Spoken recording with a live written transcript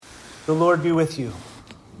The Lord be with you.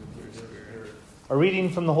 A reading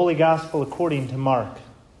from the Holy Gospel according to Mark.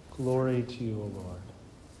 Glory to you, O Lord.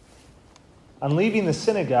 On leaving the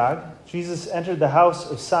synagogue, Jesus entered the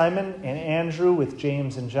house of Simon and Andrew with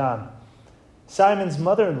James and John. Simon's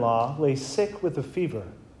mother-in-law lay sick with a fever.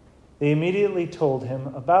 They immediately told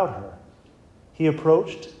him about her. He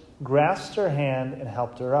approached, grasped her hand, and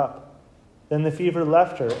helped her up. Then the fever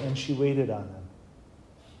left her, and she waited on them.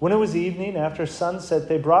 When it was evening, after sunset,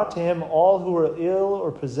 they brought to him all who were ill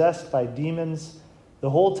or possessed by demons. The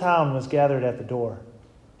whole town was gathered at the door.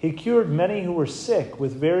 He cured many who were sick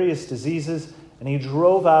with various diseases, and he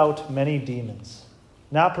drove out many demons,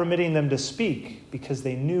 not permitting them to speak because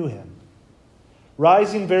they knew him.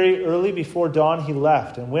 Rising very early before dawn, he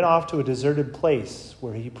left and went off to a deserted place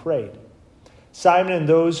where he prayed. Simon and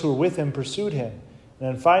those who were with him pursued him, and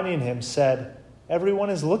on finding him said, "Everyone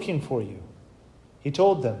is looking for you." He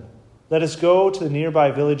told them, "Let us go to the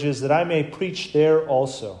nearby villages that I may preach there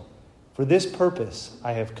also. For this purpose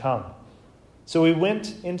I have come." So he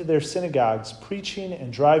went into their synagogues, preaching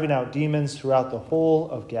and driving out demons throughout the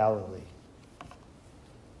whole of Galilee.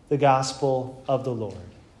 The Gospel of the Lord.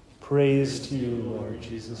 Praise to you, Lord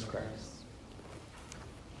Jesus Christ.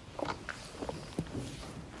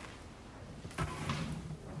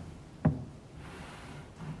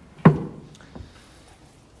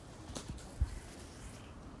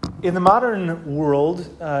 In the modern world,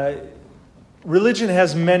 religion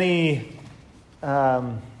has many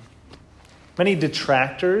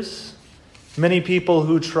detractors, many people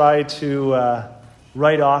who try to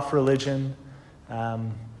write off religion,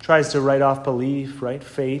 tries to write off belief, right,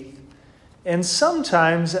 faith. And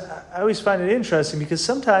sometimes, I always find it interesting because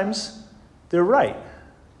sometimes they're right.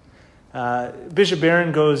 Bishop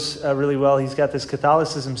Barron goes really well. He's got this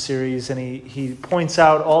Catholicism series, and he points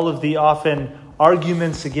out all of the often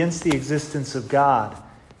arguments against the existence of God.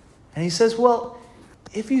 And he says, well,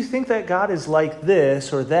 if you think that God is like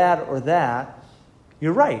this or that,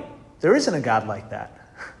 you're right. There isn't a God like that.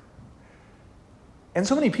 And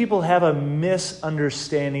so many people have a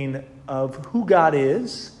misunderstanding of who God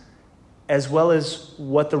is, as well as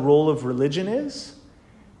what the role of religion is.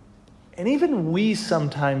 And even we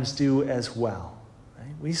sometimes do as well.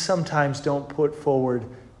 Right? We sometimes don't put forward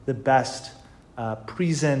the best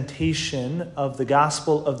presentation of the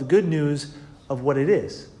gospel, of the good news of what it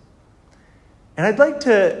is. And I'd like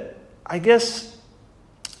to,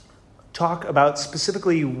 talk about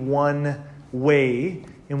specifically one way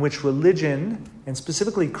in which religion, and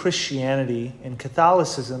specifically Christianity and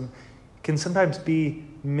Catholicism, can sometimes be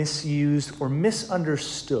misused or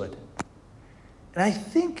misunderstood. And I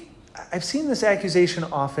think I've seen this accusation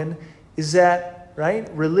often, is that, right,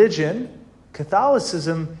 religion,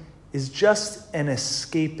 Catholicism, is just an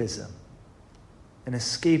escapism. An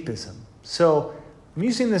escapism. So I'm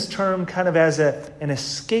using this term kind of as an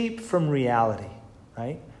escape from reality,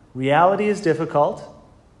 right? Reality is difficult.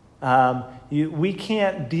 We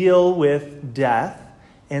can't deal with death,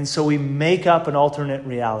 and so we make up an alternate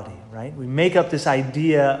reality, right? We make up this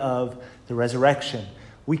idea of the resurrection.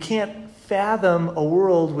 We can't fathom a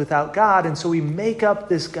world without God, and so we make up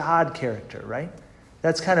this God character, right?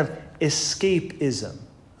 That's kind of escapism.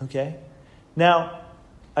 Okay? Now,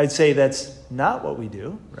 I'd say that's not what we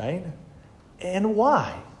do, right? And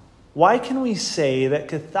why? Why can we say that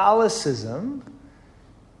Catholicism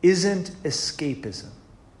isn't escapism?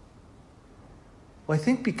 Well, I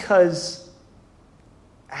think because,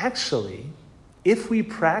 actually, if we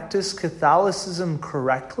practice Catholicism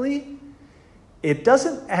correctly, it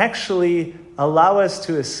doesn't actually allow us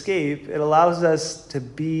to escape. It allows us to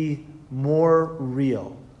be more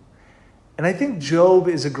real. And I think Job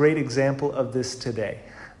is a great example of this today.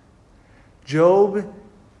 Job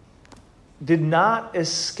did not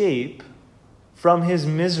escape from his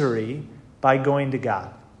misery by going to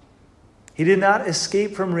God. He did not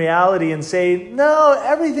escape from reality and say, no,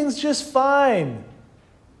 everything's just fine.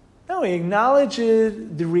 No, he acknowledged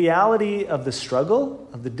the reality of the struggle,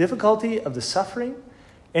 of the difficulty, of the suffering.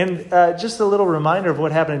 And just a little reminder of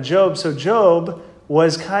what happened to Job. So Job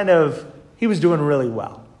was he was doing really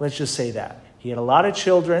well. Let's just say that. He had a lot of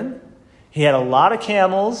children, he had a lot of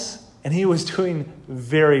camels, and he was doing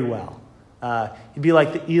very well. He'd be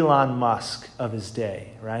like the Elon Musk of his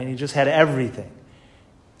day, right? He just had everything.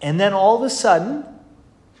 And then all of a sudden,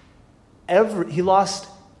 he lost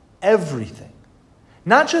everything.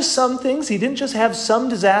 Not just some things. He didn't just have some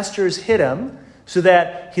disasters hit him so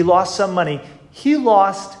that he lost some money. He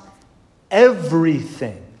lost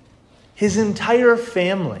everything. His entire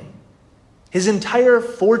family. His entire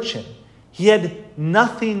fortune. He had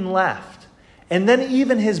nothing left. And then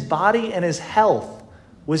even his body and his health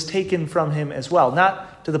was taken from him as well.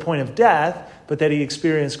 Not to the point of death, but that he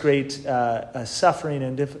experienced great suffering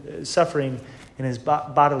and suffering in his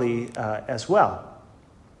bodily as well.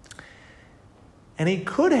 And he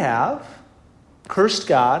could have cursed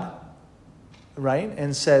God, right,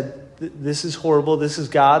 and said, this is horrible, this is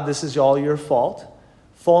God, this is all your fault,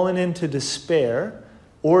 fallen into despair,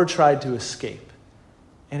 or tried to escape.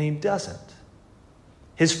 And he doesn't.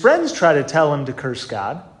 His friends try to tell him to curse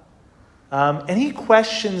God, and he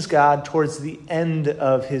questions God towards the end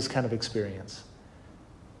of his kind of experience.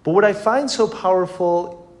 But what I find so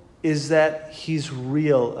powerful is that he's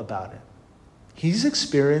real about it. He's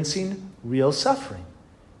experiencing real suffering.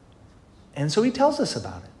 And so he tells us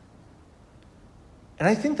about it. And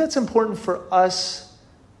I think that's important for us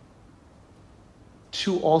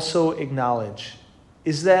to also acknowledge,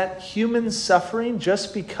 is that human suffering,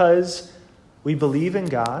 just because we believe in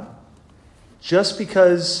God, just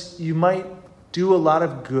because you might do a lot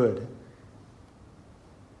of good,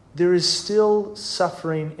 there is still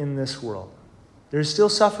suffering in this world. There's still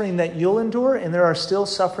suffering that you'll endure, and there are still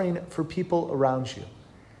suffering for people around you.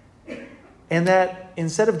 And that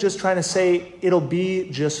instead of just trying to say, it'll be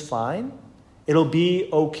just fine, it'll be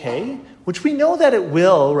okay, which we know that it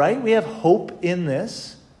will, right? We have hope in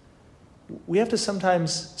this. We have to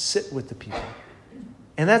sometimes sit with the people.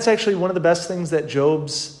 And that's actually one of the best things that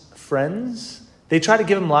Job's friends, they try to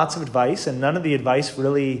give him lots of advice, and none of the advice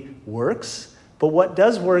really works. But what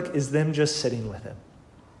does work is them just sitting with him.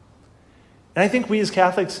 And I think we as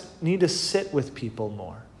Catholics need to sit with people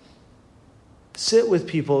more. Sit with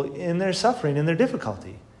people in their suffering, in their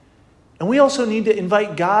difficulty. And we also need to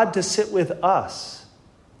invite God to sit with us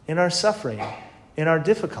in our suffering, in our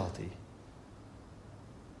difficulty.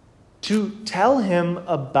 To tell him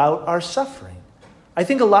about our suffering. I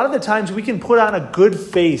think a lot of the times we can put on a good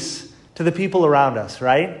face to the people around us,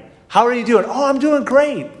 right? How are you doing? Oh, I'm doing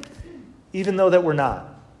great. Even though that we're not.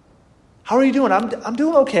 How are you doing? I'm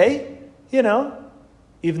doing okay, even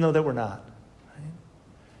though that we're not. Right?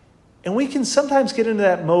 And we can sometimes get into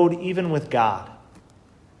that mode even with God.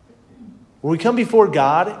 Where we come before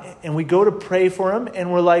God and we go to pray for him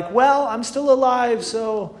and we're like, well, I'm still alive,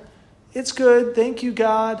 so it's good. Thank you,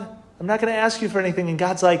 God. I'm not going to ask you for anything. And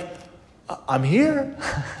God's like, I'm here.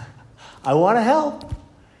 I want to help.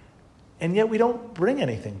 And yet we don't bring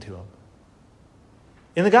anything to him.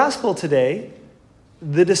 In the gospel today,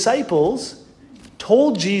 the disciples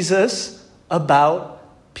told Jesus about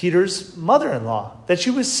Peter's mother-in-law, that she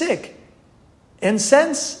was sick. And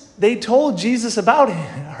since they told Jesus about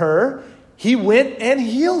her, he went and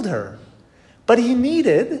healed her. But he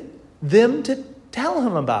needed them to tell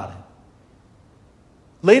him about it.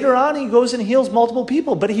 Later on, he goes and heals multiple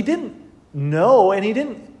people, but he didn't know, and he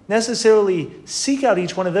didn't necessarily seek out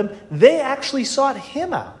each one of them. They actually sought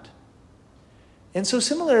him out. And so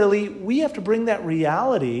similarly, we have to bring that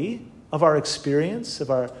reality of our experience,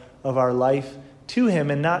 of our life to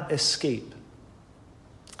him and not escape.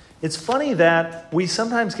 It's funny that we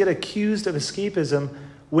sometimes get accused of escapism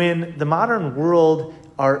when the modern world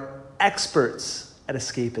are experts at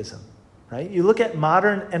escapism, right? You look at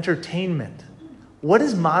modern entertainment. What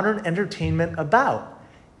is modern entertainment about?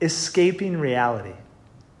 Escaping reality.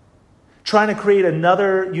 Trying to create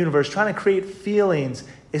another universe, trying to create feelings,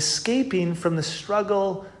 escaping from the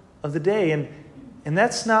struggle of the day. And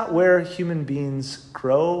that's not where human beings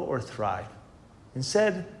grow or thrive.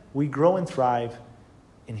 Instead, we grow and thrive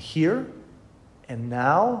in here and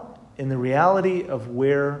now, in the reality of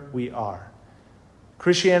where we are.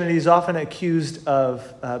 Christianity is often accused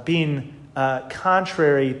of being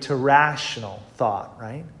contrary to rational thought,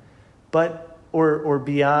 right? But or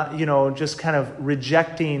beyond, just kind of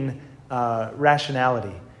rejecting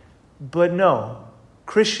rationality. But no,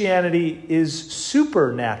 Christianity is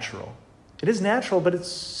supernatural. It is natural, but it's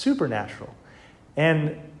supernatural.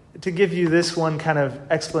 And to give you this one kind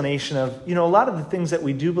of explanation of, a lot of the things that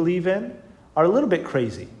we do believe in are a little bit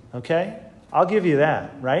crazy, okay? I'll give you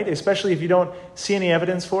that, right? Especially if you don't see any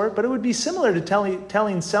evidence for it. But it would be similar to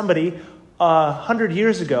telling somebody 100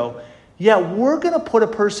 years ago, yeah, we're going to put a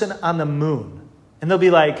person on the moon. And they'll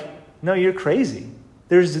be like, no, you're crazy.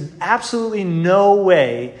 There's absolutely no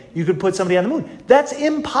way you could put somebody on the moon. That's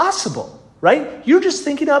impossible, right? You're just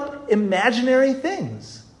thinking up imaginary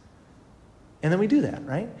things. And then we do that,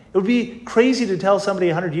 right? It would be crazy to tell somebody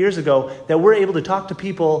 100 years ago that we're able to talk to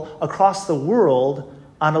people across the world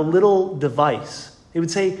on a little device. They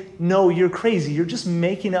would say, no, you're crazy. You're just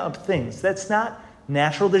making up things. That's not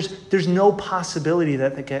natural. There's no possibility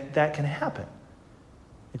that can happen.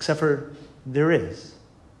 Except for there is.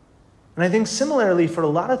 And I think similarly for a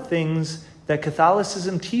lot of things that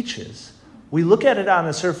Catholicism teaches, we look at it on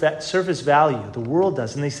a surface value, the world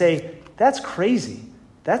does, and they say, that's crazy.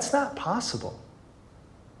 That's not possible.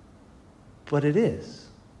 But it is.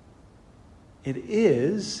 It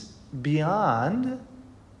is beyond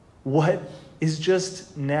what is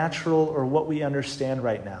just natural or what we understand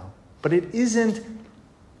right now. But it isn't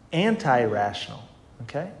anti-rational,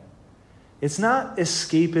 okay? It's not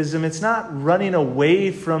escapism. It's not running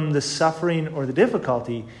away from the suffering or the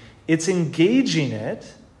difficulty. It's engaging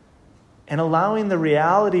it and allowing the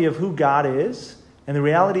reality of who God is and the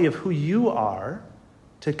reality of who you are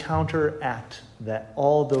to counteract that,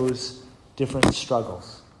 all those different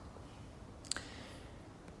struggles.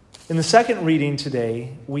 In the second reading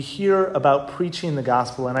today, we hear about preaching the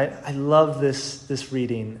gospel, and I love this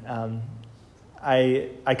reading.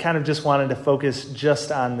 I kind of just wanted to focus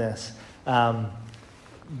just on this,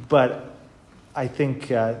 but I think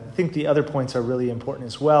the other points are really important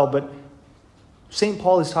as well. But St.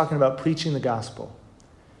 Paul is talking about preaching the gospel,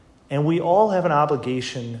 and we all have an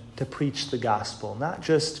obligation to preach the gospel, not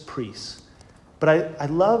just priests. But I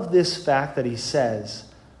love this fact that he says,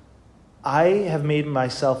 I have made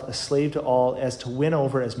myself a slave to all as to win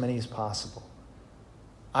over as many as possible.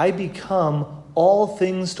 I become all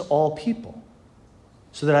things to all people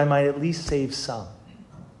so that I might at least save some.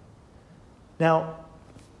 Now,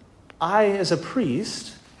 I, as a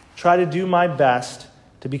priest, try to do my best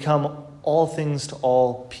to become all things to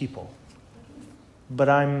all people. But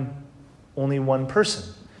I'm only one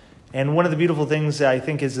person. And one of the beautiful things that I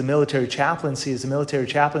think is the military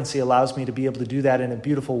chaplaincy allows me to be able to do that in a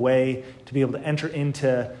beautiful way, to be able to enter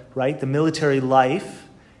into, the military life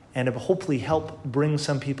and to hopefully help bring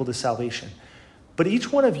some people to salvation. But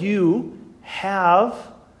each one of you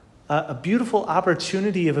have a beautiful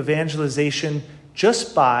opportunity of evangelization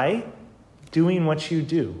just by doing what you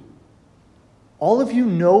do. All of you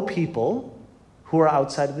know people who are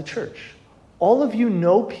outside of the church. All of you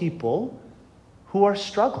know people who are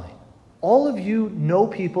struggling. All of you know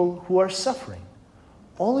people who are suffering.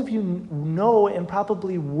 All of you know and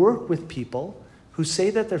probably work with people who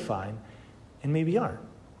say that they're fine and maybe aren't.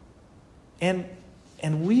 And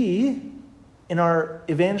we, in our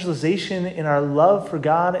evangelization, in our love for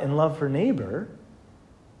God and love for neighbor,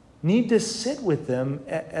 need to sit with them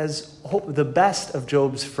as the best of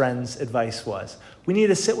Job's friends' advice was. We need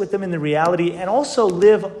to sit with them in the reality and also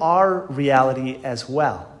live our reality as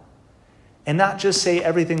well. And not just say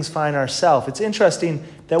everything's fine ourselves. It's interesting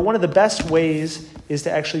that one of the best ways is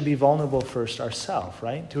to actually be vulnerable first ourselves,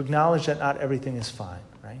 right? To acknowledge that not everything is fine,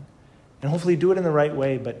 right? And hopefully do it in the right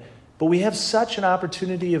way. But we have such an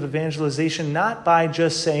opportunity of evangelization, not by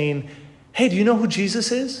just saying, hey, do you know who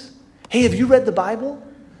Jesus is? Hey, have you read the Bible?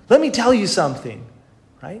 Let me tell you something,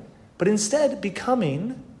 right? But instead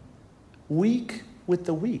becoming weak with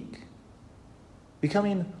the weak.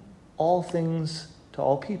 Becoming all things to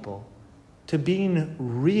all people. To being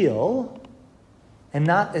real and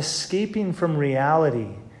not escaping from reality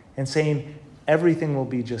and saying everything will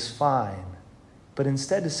be just fine. But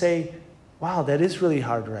instead to say, wow, that is really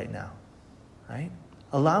hard right now, right?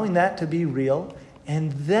 Allowing that to be real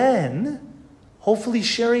and then hopefully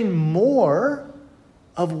sharing more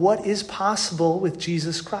of what is possible with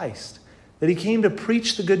Jesus Christ. That he came to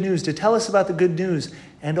preach the good news, to tell us about the good news,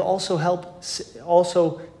 and to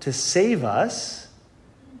also to save us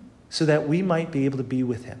so that we might be able to be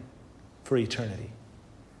with him for eternity.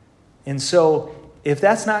 And so, if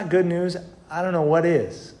that's not good news, I don't know what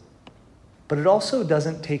is. But it also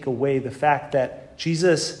doesn't take away the fact that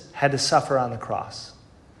Jesus had to suffer on the cross,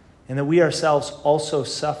 and that we ourselves also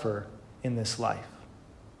suffer in this life.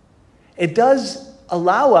 It does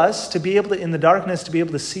allow us to be able to, in the darkness, to be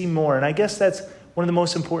able to see more. And I guess that's one of the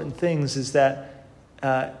most important things is that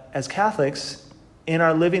as Catholics, in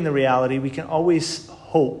our living the reality, we can always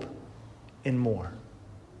hope in more.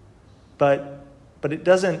 But it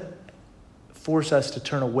doesn't force us to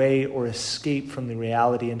turn away or escape from the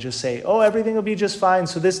reality and just say, oh, everything will be just fine,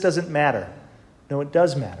 so this doesn't matter. No, it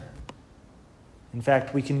does matter. In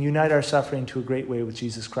fact, we can unite our suffering to a great way with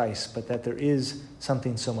Jesus Christ, but that there is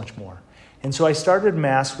something so much more. And so I started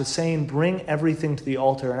Mass with saying, bring everything to the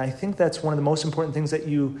altar. And I think that's one of the most important things that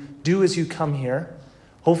you do as you come here.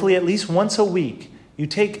 Hopefully at least once a week, you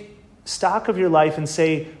take stock of your life and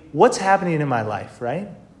say, what's happening in my life, right?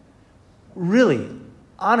 Really,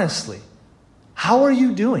 honestly, how are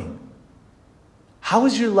you doing? How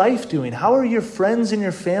is your life doing? How are your friends and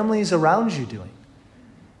your families around you doing?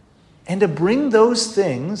 And to bring those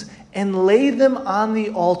things and lay them on the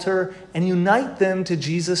altar and unite them to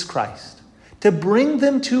Jesus Christ. To bring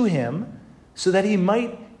them to him so that he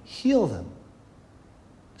might heal them.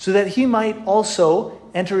 So that he might also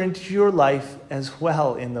enter into your life as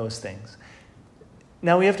well in those things.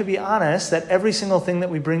 Now we have to be honest that every single thing that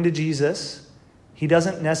we bring to Jesus, he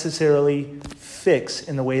doesn't necessarily fix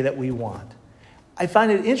in the way that we want. I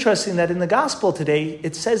find it interesting that in the gospel today,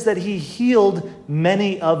 it says that he healed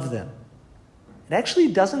many of them. It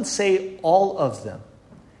actually doesn't say all of them,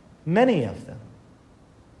 many of them,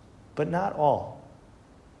 but not all.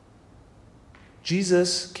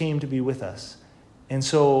 Jesus came to be with us. And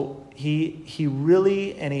so he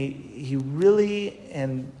really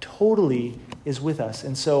and totally is with us.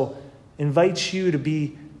 And so invites you to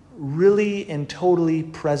be really and totally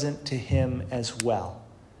present to him as well.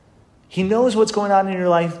 He knows what's going on in your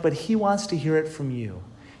life, but he wants to hear it from you.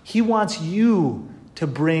 He wants you to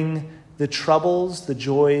bring the troubles, the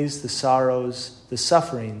joys, the sorrows, the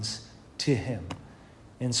sufferings to him.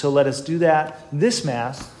 And so let us do that this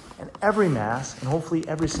Mass and every Mass, and hopefully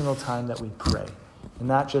every single time that we pray. And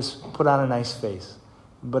not just put on a nice face,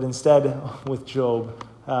 but instead, with Job,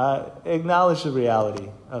 acknowledge the reality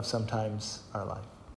of sometimes our life.